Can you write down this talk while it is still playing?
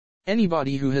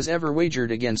Anybody who has ever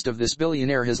wagered against of this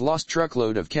billionaire has lost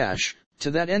truckload of cash. To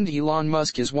that end, Elon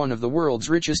Musk is one of the world's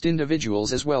richest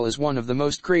individuals as well as one of the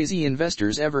most crazy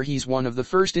investors ever. He's one of the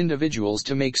first individuals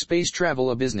to make space travel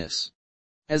a business.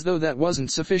 As though that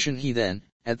wasn't sufficient, he then,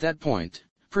 at that point,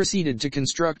 proceeded to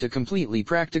construct a completely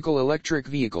practical electric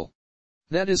vehicle.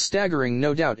 That is staggering,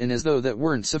 no doubt, and as though that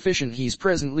weren't sufficient, he's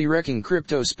presently wrecking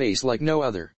crypto space like no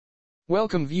other.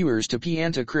 Welcome viewers to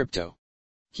Pianta Crypto.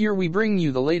 Here we bring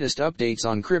you the latest updates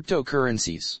on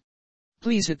cryptocurrencies.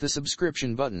 Please hit the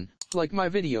subscription button, like my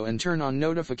video and turn on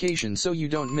notifications so you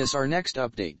don't miss our next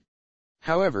update.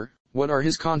 However, what are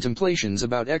his contemplations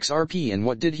about XRP and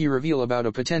what did he reveal about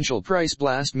a potential price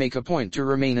blast? Make a point to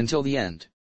remain until the end.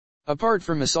 Apart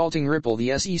from assaulting Ripple,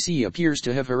 the SEC appears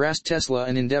to have harassed Tesla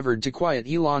and endeavored to quiet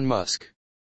Elon Musk.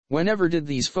 Whenever did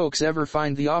these folks ever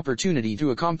find the opportunity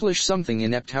to accomplish something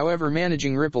inept? However,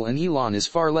 managing Ripple and Elon is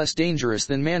far less dangerous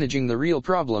than managing the real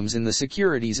problems in the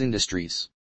securities industries.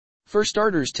 For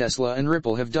starters, Tesla and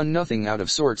Ripple have done nothing out of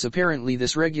sorts. Apparently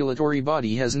this regulatory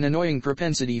body has an annoying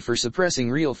propensity for suppressing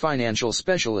real financial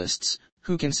specialists,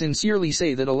 who can sincerely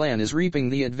say that Ilan is reaping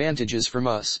the advantages from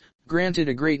us. Granted,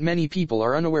 a great many people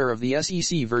are unaware of the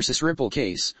SEC versus Ripple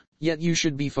case, yet you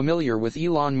should be familiar with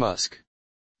Elon Musk.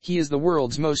 He is the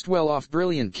world's most well-off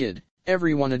brilliant kid.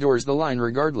 Everyone adores the line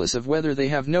regardless of whether they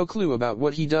have no clue about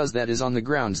what he does. That is on the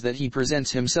grounds that he presents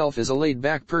himself as a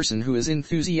laid-back person who is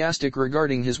enthusiastic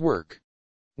regarding his work.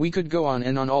 We could go on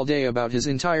and on all day about his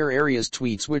entire area's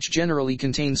tweets, which generally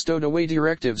contain stowed-away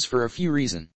directives for a few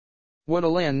reasons. What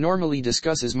Ilan normally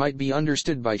discusses might be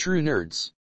understood by true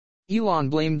nerds. Elon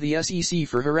blamed the SEC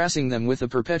for harassing them with a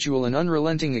perpetual and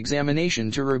unrelenting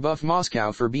examination to rebuff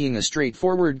Moscow for being a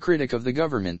straightforward critic of the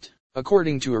government.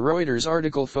 According to a Reuters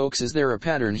article, folks, is there a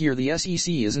pattern here? The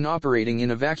SEC isn't operating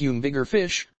in a vacuum. Bigger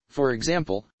fish, for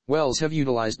example, Wells have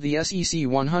utilized the SEC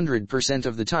 100%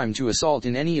 of the time to assault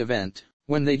in any event,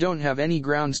 when they don't have any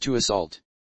grounds to assault.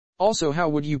 Also, how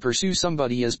would you pursue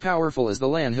somebody as powerful as the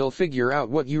Ilan? He'll figure out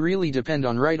what you really depend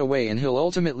on right away and he'll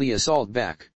ultimately assault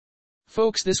back.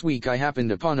 Folks, this week I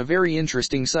happened upon a very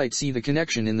interesting site. See the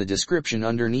connection in the description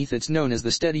underneath. It's known as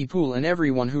the Steady Pool, and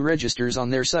everyone who registers on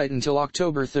their site until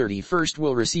October 31st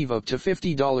will receive up to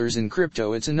 $50 in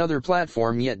crypto. It's another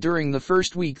platform, yet during the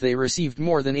first week they received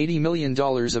more than $80 million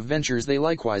of ventures. They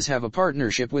likewise have a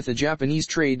partnership with a Japanese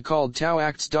trade called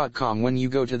TauActs.com. When you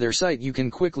go to their site you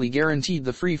can quickly guaranteed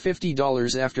the free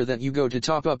 $50. After that you go to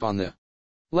top up on the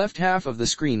left half of the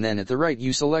screen, then at the right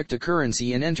you select a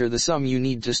currency and enter the sum you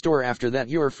need to store. After that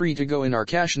you're free to go in. Our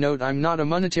cash note: I'm not a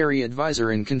monetary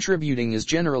advisor and contributing is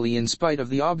generally in spite of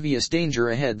the obvious danger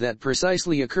ahead that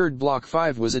precisely occurred. Block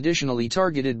 5 was additionally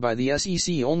targeted by the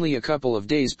SEC only a couple of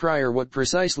days prior. What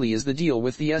precisely is the deal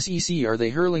with the SEC? Are they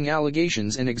hurling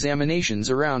allegations and examinations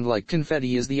around like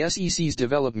confetti? Is the SEC's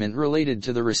development related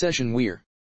to the recession we're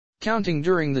counting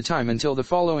during the time until the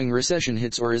following recession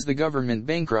hits, or is the government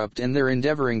bankrupt and they're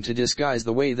endeavoring to disguise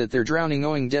the way that they're drowning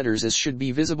owing debtors as should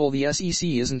be visible? The SEC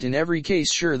isn't in every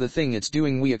case sure the thing it's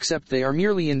doing. We accept they are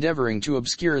merely endeavoring to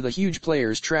obscure the huge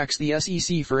players' tracks. The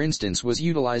SEC, for instance, was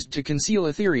utilized to conceal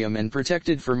Ethereum and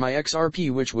protected for my XRP,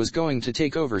 which was going to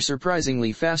take over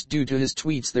surprisingly fast due to his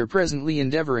tweets. They're presently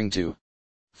endeavoring to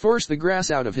force the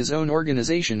grass out of his own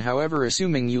organization. However,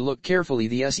 assuming you look carefully,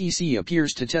 the SEC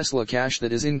appears to Tesla cash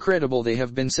that is incredible. They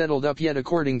have been settled up, yet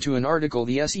according to an article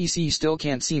the SEC still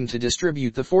can't seem to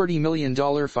distribute the $40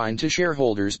 million fine to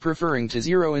shareholders, preferring to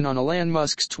zero in on Elon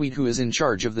Musk's tweet, who is in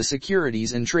charge of the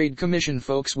Securities and Trade Commission.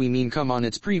 Folks, we mean come on,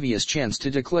 its previous chance to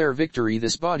declare victory.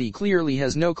 This body clearly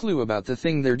has no clue about the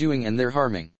thing they're doing and they're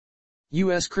harming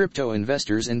U.S. crypto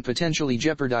investors and potentially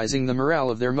jeopardizing the morale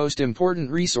of their most important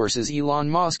resources, Elon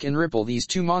Musk and Ripple. These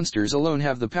two monsters alone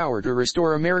have the power to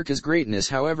restore America's greatness.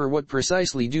 However, what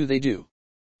precisely do?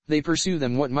 They pursue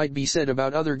them. What might be said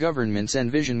about other governments and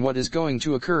vision what is going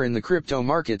to occur in the crypto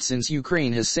market since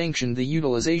Ukraine has sanctioned the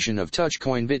utilization of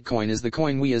Touchcoin. Bitcoin is the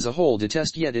coin we as a whole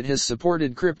detest, yet it has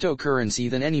supported cryptocurrency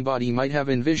than anybody might have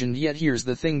envisioned. Yet here's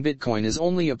the thing, Bitcoin is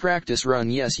only a practice run.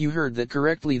 Yes, you heard that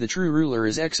correctly. The true ruler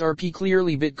is XRP.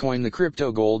 Clearly Bitcoin, the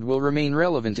crypto gold, will remain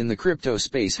relevant in the crypto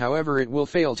space. However, it will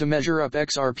fail to measure up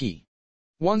XRP.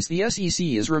 Once the SEC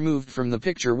is removed from the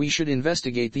picture, we should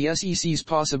investigate the SEC's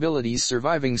possibilities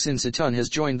surviving, since a ton has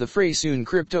joined the fray. Soon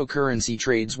cryptocurrency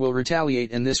trades will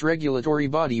retaliate and this regulatory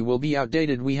body will be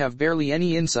outdated. We have barely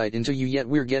any insight into you, yet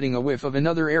we're getting a whiff of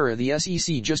another era. The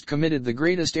SEC just committed the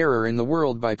greatest error in the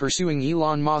world by pursuing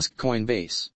Elon Musk.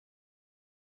 Coinbase